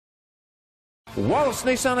Wallace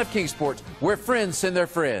Nissan of Kingsport, where friends send their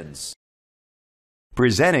friends.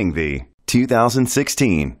 Presenting the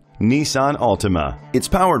 2016 Nissan Altima. It's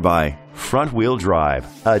powered by front-wheel drive,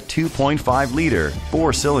 a 2.5-liter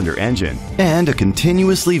 4-cylinder engine, and a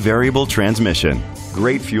continuously variable transmission.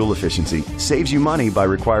 Great fuel efficiency saves you money by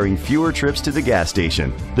requiring fewer trips to the gas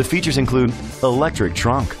station. The features include electric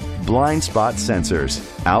trunk, blind spot sensors,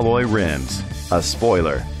 alloy rims, a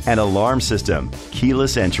spoiler, an alarm system,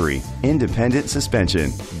 keyless entry, independent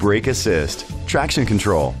suspension, brake assist, traction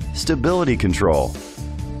control, stability control.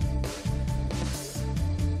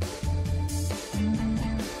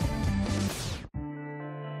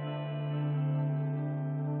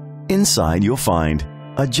 Inside you'll find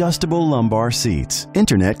adjustable lumbar seats,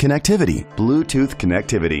 internet connectivity, Bluetooth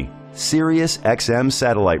connectivity, Sirius XM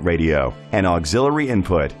satellite radio, an auxiliary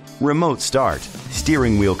input, remote start,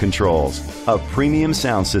 steering wheel controls, a premium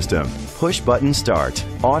sound system, push button start,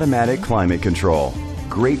 automatic climate control.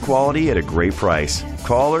 Great quality at a great price.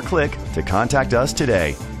 Call or click to contact us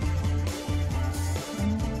today.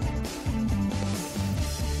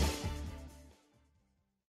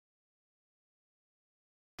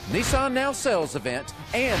 Nissan Now Sales Event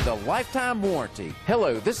and a lifetime warranty.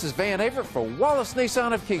 Hello, this is Van Avert for Wallace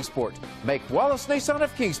Nissan of Kingsport. Make Wallace Nissan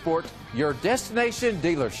of Kingsport your destination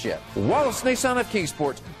dealership. Wallace Nissan of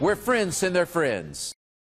Kingsport, where friends send their friends.